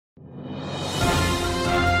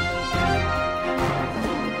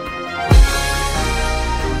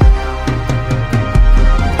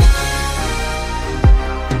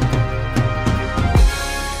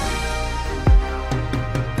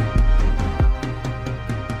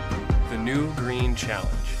Sain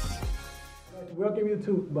Challenge. I'd like to welcome you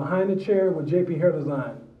to Behind the Chair with JP Hair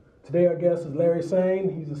Design. Today our guest is Larry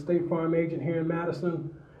Sain. He's a State Farm agent here in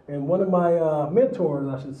Madison, and one of my mentors,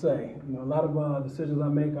 I should say. You know, a lot of decisions I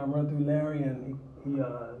make, I run through Larry, and he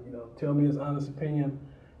tell me his honest opinion.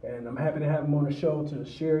 And I'm happy to have him on the show to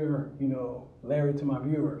share, Larry to my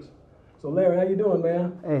viewers. So Larry, how you doing,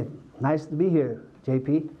 man? Hey, nice to be here,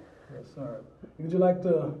 JP. Yes, sir. Would you like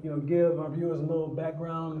to, give our viewers a little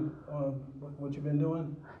background on what you've been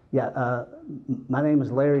doing? Yeah, my name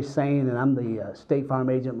is Larry Sain, and I'm the State Farm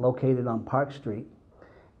agent located on Park Street.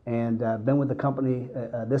 And I've been with the company,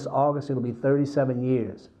 this August it'll be 37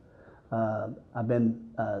 years. I've been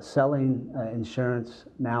selling insurance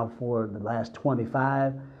now for the last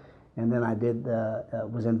 25, and then I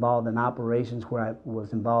was involved in operations where I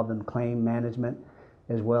was involved in claim management,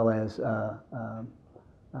 as well as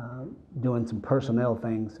doing some personnel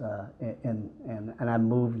things, and I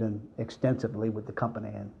moved extensively with the company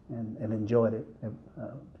and enjoyed it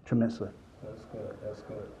tremendously. That's good. That's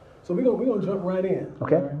good. So we're gonna jump right in.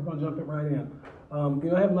 Okay. Right? We're gonna jump it right in.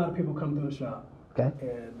 I have a lot of people come through the shop. Okay.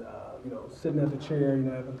 And sitting at the chair,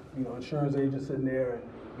 having insurance agents sitting there, and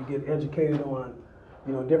you get educated on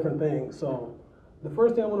different things. So the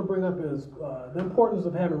first thing I want to bring up is the importance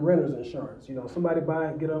of having renter's insurance. Somebody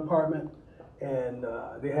get an apartment, and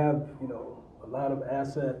they have a lot of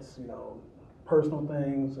assets, personal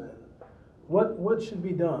things, and what should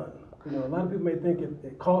be done. A lot of people may think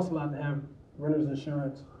it costs a lot to have renter's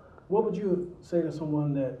insurance. What would you say to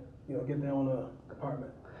someone that get their own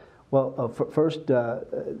apartment? Well, first,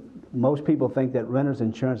 most people think that renter's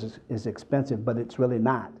insurance is expensive, but it's really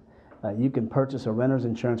not. You can purchase a renter's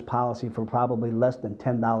insurance policy for probably less than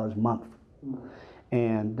 $10 a month.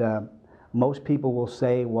 And most people will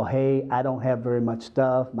say, well, hey, I don't have very much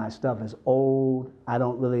stuff. My stuff is old. I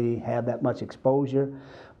don't really have that much exposure.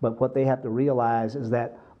 But what they have to realize is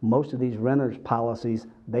that most of these renter's policies,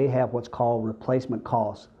 they have what's called replacement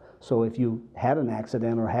costs. So if you had an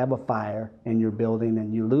accident or have a fire in your building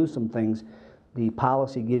and you lose some things, the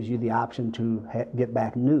policy gives you the option to get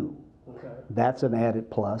back new. Okay. That's an added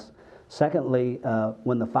plus. Secondly,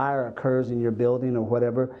 when the fire occurs in your building or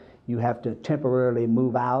whatever, you have to temporarily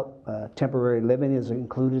move out. Temporary living is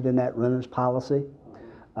included in that renter's policy.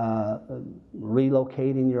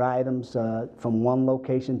 Relocating your items from one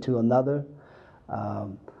location to another.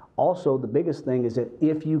 Also, the biggest thing is that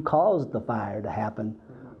if you caused the fire to happen,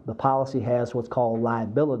 the policy has what's called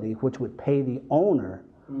liability, which would pay the owner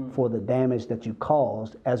for the damage that you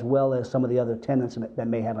caused, as well as some of the other tenants that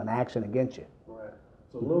may have an action against you. Right.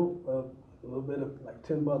 So a little bit of like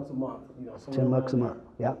 $10 a month. $10 a month.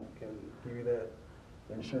 Yep. Can give you that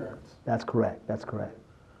insurance. That's correct. That's correct.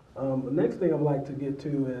 The next thing I'd like to get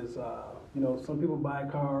to is, some people buy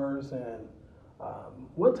cars, and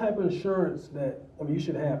what type of insurance that you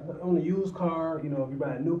should have on a used car. If you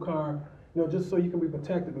buy a new car. Just so you can be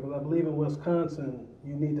protected, because I believe in Wisconsin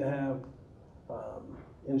you need to have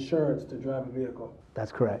insurance to drive a vehicle.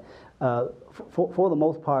 That's correct. For the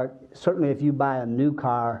most part, certainly if you buy a new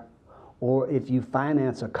car or if you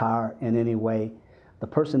finance a car in any way, the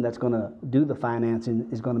person that's going to do the financing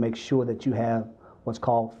is going to make sure that you have what's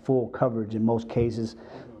called full coverage in most cases.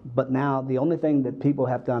 But now the only thing that people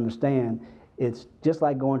have to understand, it's just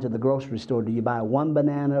like going to the grocery store. Do you buy one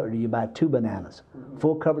banana or do you buy two bananas?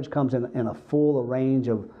 Full coverage comes in a full range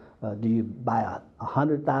of, do you buy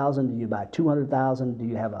 $100,000? Do you buy $200,000? Do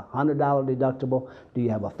you have a $100 deductible? Do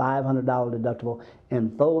you have a $500 deductible?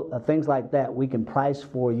 And things like that, we can price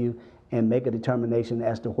for you and make a determination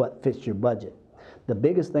as to what fits your budget. The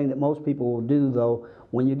biggest thing that most people will do, though,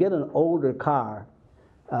 when you get an older car,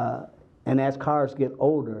 and as cars get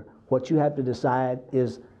older, what you have to decide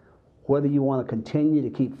is whether you want to continue to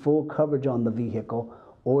keep full coverage on the vehicle,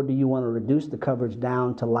 or do you want to reduce the coverage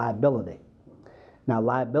down to liability. Now,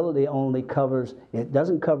 liability only covers, it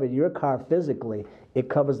doesn't cover your car physically, it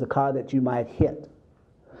covers the car that you might hit.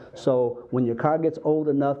 So when your car gets old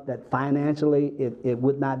enough that financially it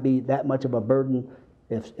would not be that much of a burden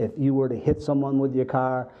if you were to hit someone with your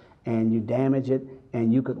car and you damage it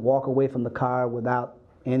and you could walk away from the car without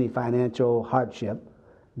any financial hardship.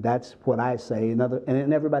 That's what I say.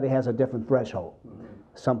 And everybody has a different threshold.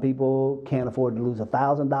 Some people can't afford to lose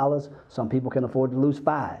 $1,000. Some people can afford to lose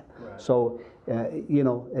 $5,000. Right. So,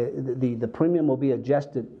 the premium will be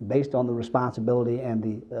adjusted based on the responsibility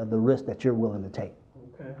and the risk that you're willing to take.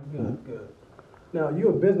 Okay, good, good. Now,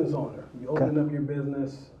 you're a business owner. You opened up your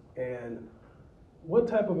business, and what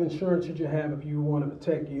type of insurance should you have if you want to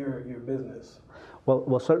protect your business?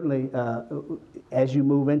 Well, certainly, as you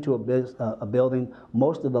move into a building,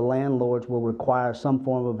 most of the landlords will require some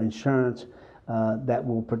form of insurance that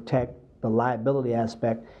will protect the liability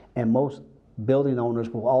aspect, and most building owners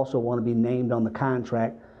will also want to be named on the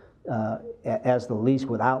contract as the lease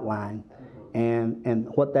would outline. And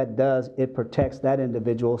what that does, it protects that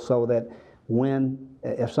individual so that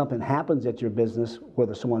if something happens at your business,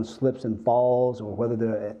 whether someone slips and falls or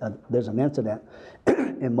whether there's an incident,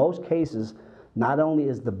 in most cases, not only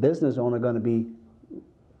is the business owner going to be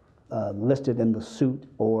listed in the suit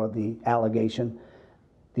or the allegation,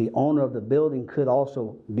 the owner of the building could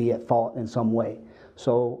also be at fault in some way.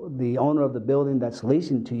 So the owner of the building that's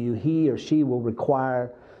leasing to you, he or she will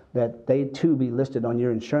require that they too be listed on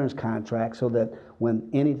your insurance contract so that when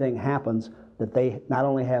anything happens, that they not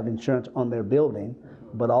only have insurance on their building,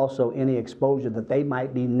 but also any exposure that they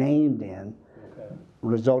might be named in,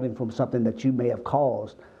 resulting from something that you may have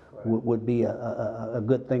caused, would be a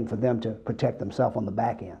good thing for them to protect themselves on the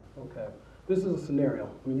back end. Okay. This is a scenario.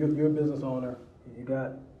 I mean, you're a business owner. You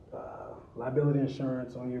got liability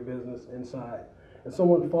insurance on your business inside, and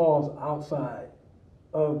someone falls outside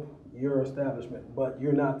of your establishment, but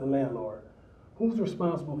you're not the landlord. Who's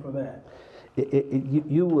responsible for that?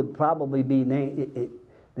 You would probably be named.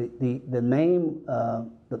 The name,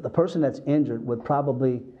 the person that's injured would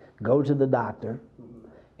probably go to the doctor,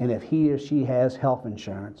 and if he or she has health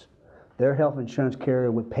insurance, their health insurance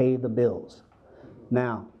carrier would pay the bills.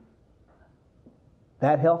 Now,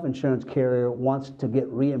 that health insurance carrier wants to get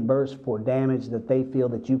reimbursed for damage that they feel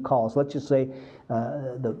that you caused. Let's just say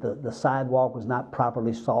the sidewalk was not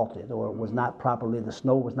properly salted, or the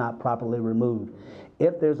snow was not properly removed.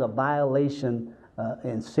 If there's a violation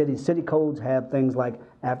in city codes have things like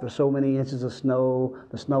after so many inches of snow,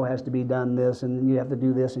 the snow has to be done this, and you have to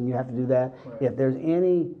do this, and you have to do that. Right. If there's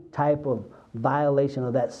any type of violation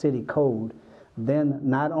of that city code, then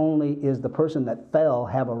not only is the person that fell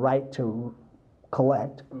have a right to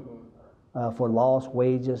collect for lost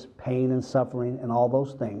wages, pain and suffering, and all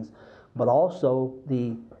those things, but also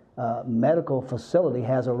the medical facility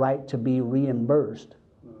has a right to be reimbursed,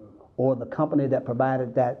 or the company that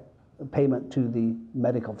provided that payment to the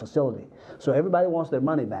medical facility. So everybody wants their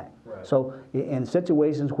money back. Right. So in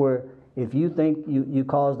situations where if you think you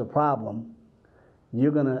caused a problem,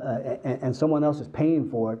 you're gonna and someone else is paying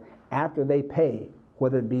for it, after they pay,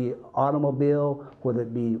 whether it be automobile, whether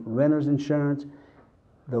it be renter's insurance,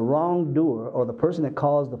 the wrongdoer or the person that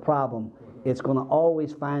caused the problem, it's going to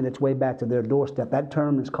always find its way back to their doorstep. That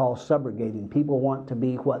term is called subrogating. People want to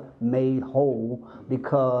be made whole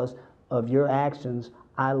because of your actions.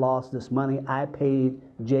 I lost this money. I paid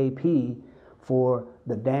JP for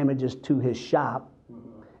the damages to his shop,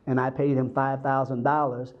 and I paid him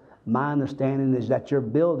 $5,000. My understanding is that your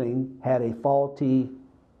building had a faulty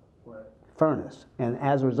furnace, and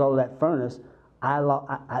as a result of that furnace,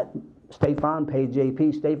 State Farm paid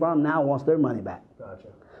JP. State Farm now wants their money back. Gotcha.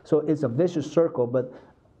 So it's a vicious circle, but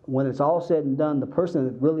when it's all said and done, the person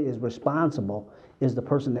that really is responsible is the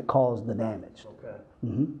person that caused the damage. Okay.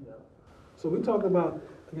 Yeah. So we talked about,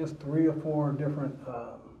 I guess, 3 or 4 different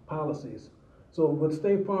policies. So with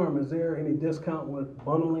State Farm, is there any discount with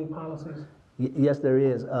bundling policies? Yes, there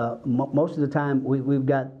is. Most of the time, we've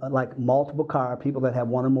got like multiple people that have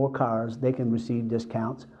 1 or more cars, they can receive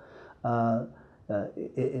discounts.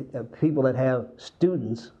 People that have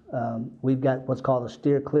students, we've got what's called a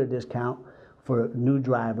steer clear discount for new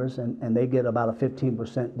drivers, and they get about a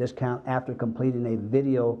 15% discount after completing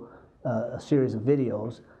a series of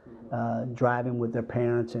videos, driving with their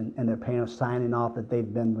parents and their parents signing off that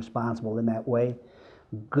they've been responsible in that way.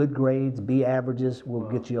 Good grades, B averages will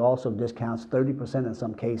get you also discounts, 30% in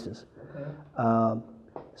some cases. Okay.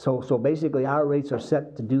 So basically our rates are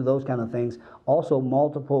set to do those kind of things. Also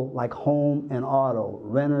multiple, like home and auto,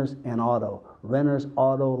 renters and auto, renters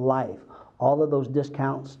auto life. All of those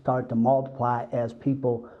discounts start to multiply as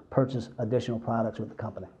people purchase additional products with the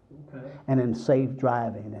company. Okay. And then safe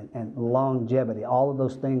driving and longevity, all of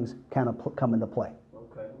those things kind of come into play.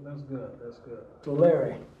 Okay, that's good, that's good. So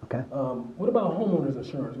Larry, okay. What about homeowners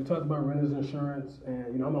insurance? We talked about renters insurance,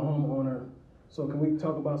 and I'm a homeowner. So can we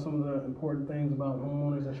talk about some of the important things about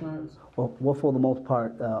homeowners insurance? Well, for the most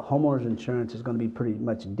part, homeowners insurance is going to be pretty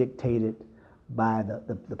much dictated by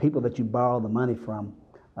the people that you borrow the money from.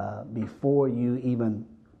 Before you even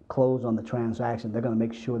close on the transaction, they're going to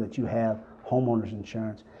make sure that you have homeowners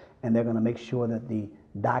insurance, and they're going to make sure that the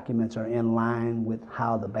documents are in line with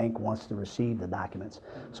how the bank wants to receive the documents.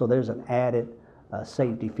 So there's an added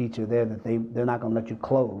safety feature there that they're not going to let you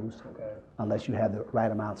close unless you have the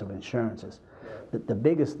right amounts of insurances. The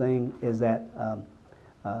biggest thing is that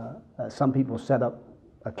some people set up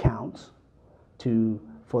accounts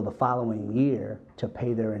for the following year to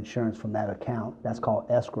pay their insurance from that account. That's called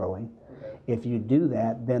escrowing. Okay. If you do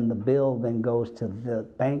that, then the bill then goes to the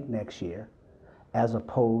bank next year, as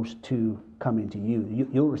opposed to coming to you.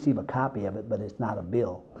 You'll receive a copy of it, but it's not a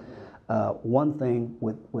bill. One thing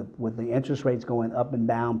with the interest rates going up and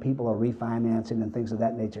down, people are refinancing and things of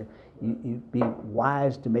that nature, you be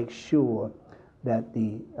wise to make sure that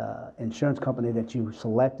the insurance company that you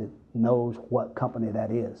selected knows what company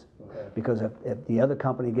that is. Okay. Because if the other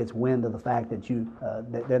company gets wind of the fact that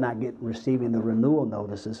that they're not receiving the renewal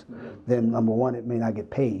notices, then number one, it may not get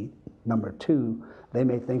paid. Number two, they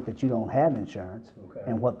may think that you don't have insurance, okay.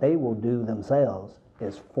 And what they will do themselves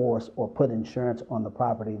is force or put insurance on the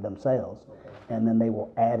property themselves, okay. And then they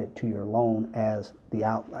will add it to your loan as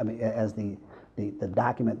the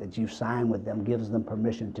document that you sign with them gives them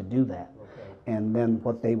permission to do that. Okay. And then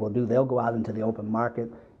what they will do, they'll go out into the open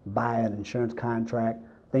market, buy an insurance contract,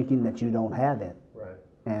 thinking that you don't have it. Right.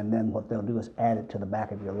 And then what they'll do is add it to the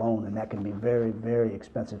back of your loan, and that can be very, very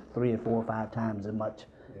expensive, 3 or 4 or 5 times as much,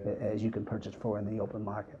 yeah, as you can purchase for in the open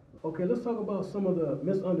market. Okay, let's talk about some of the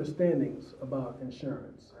misunderstandings about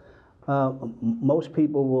insurance. Most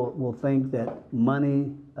people will think that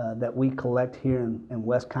money that we collect here in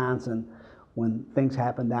Wisconsin, when things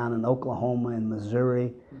happen down in Oklahoma and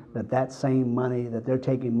Missouri, that same money, that they're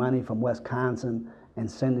taking money from Wisconsin and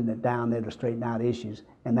sending it down there to straighten out issues,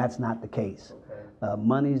 and that's not the case. Okay.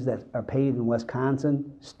 Monies that are paid in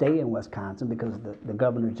Wisconsin stay in Wisconsin because the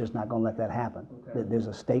governor's just not going to let that happen. Okay. There's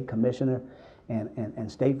a state commissioner, and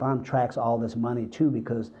State Farm tracks all this money too,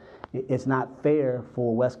 because it's not fair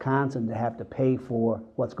for Wisconsin to have to pay for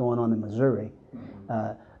what's going on in Missouri.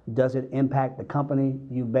 Mm-hmm. Does it impact the company?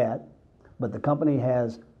 You bet. But the company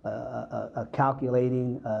has a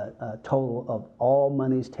calculating total of all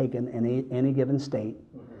monies taken in any given state,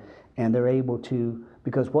 mm-hmm. And they're able to,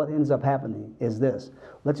 because what ends up happening is this.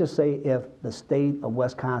 Let's just say if the state of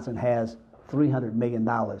Wisconsin has $300 million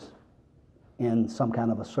in some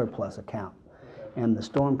kind of a surplus account, okay. And the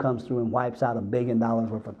storm comes through and wipes out $1 billion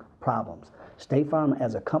worth of problems. State Farm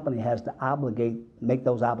as a company has to make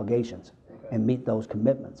those obligations, okay. And meet those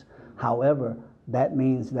commitments. However, that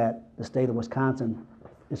means that the state of Wisconsin,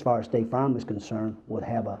 as far as State Farm is concerned, would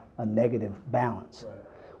have a negative balance. Right.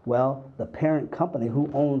 Well, the parent company who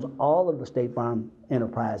owns all of the State Farm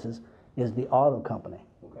enterprises is the auto company.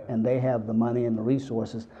 Okay. And they have the money and the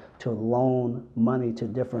resources to loan money to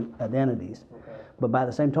different entities. Okay. But by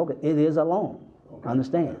the same token, it is a loan. Okay.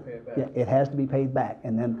 Understand? Yeah, it has to be paid back.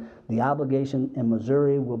 And then the obligation in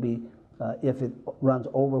Missouri will be, if it runs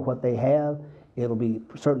over what they have, it'll be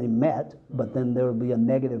certainly met, but then there will be a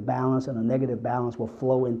negative balance, and a negative balance will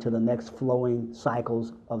flow into the next flowing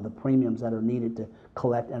cycles of the premiums that are needed to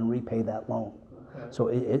collect and repay that loan. Okay. So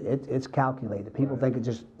it's calculated. People think it's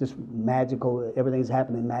just magical. Everything's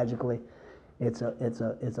happening magically. It's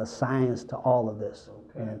a science to all of this,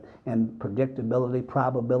 okay. And predictability,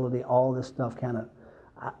 probability, all this stuff kind of.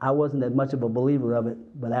 I wasn't that much of a believer of it,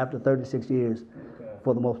 but after 36 years. Okay.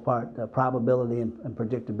 For the most part, probability and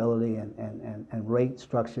predictability and rate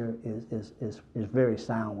structure is very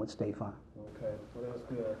sound with State Farm. Okay, well that's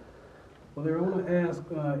good. Well, there, I want to ask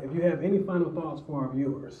if you have any final thoughts for our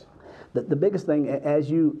viewers. The biggest thing, as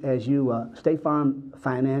you State Farm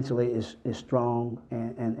financially is strong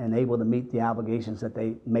and able to meet the obligations that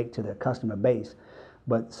they make to their customer base,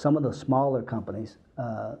 but some of the smaller companies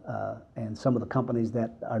and some of the companies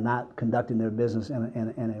that are not conducting their business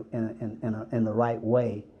in the right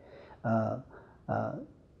way, I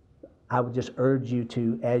would just urge you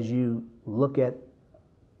to, as you look at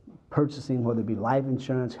purchasing, whether it be life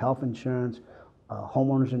insurance, health insurance,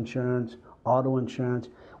 homeowners insurance, auto insurance.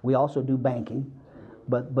 We also do banking,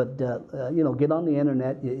 but get on the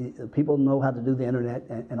internet. People know how to do the internet,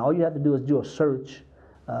 and all you have to do is do a search.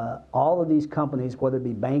 All of these companies, whether it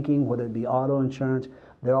be banking, whether it be auto insurance,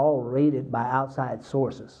 they're all rated by outside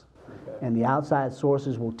sources. Okay. And the outside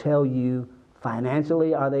sources will tell you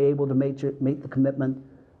financially, are they able to meet the commitment?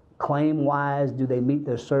 Claim-wise, do they meet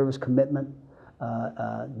their service commitment?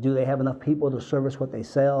 Do they have enough people to service what they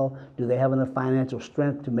sell? Do they have enough financial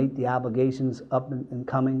strength to meet the obligations up and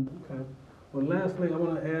coming? Okay. Well, last thing, I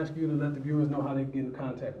want to ask you to let the viewers know how they get in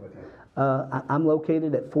contact with you. I'm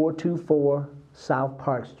located at 424 South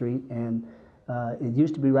Park Street, and it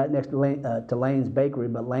used to be right next to Lane's Bakery,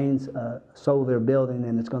 but Lane's sold their building,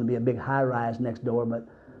 and it's going to be a big high-rise next door, but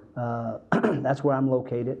that's where I'm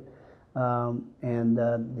located.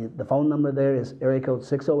 The phone number there is area code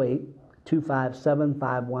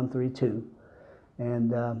 608-257-5132,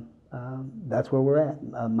 and that's where we're at.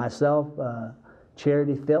 Myself,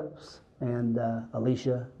 Charity Phillips, and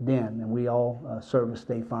Alicia Den, and we all service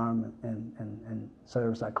State Farm and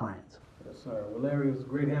service our clients. Yes, sir. Well, Larry, it was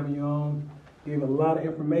great having you on. Gave a lot of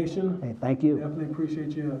information. Hey, thank you. Definitely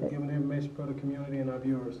appreciate you giving the information for the community and our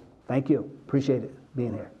viewers. Thank you. Appreciate it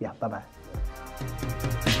being here. Yeah,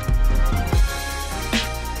 bye-bye.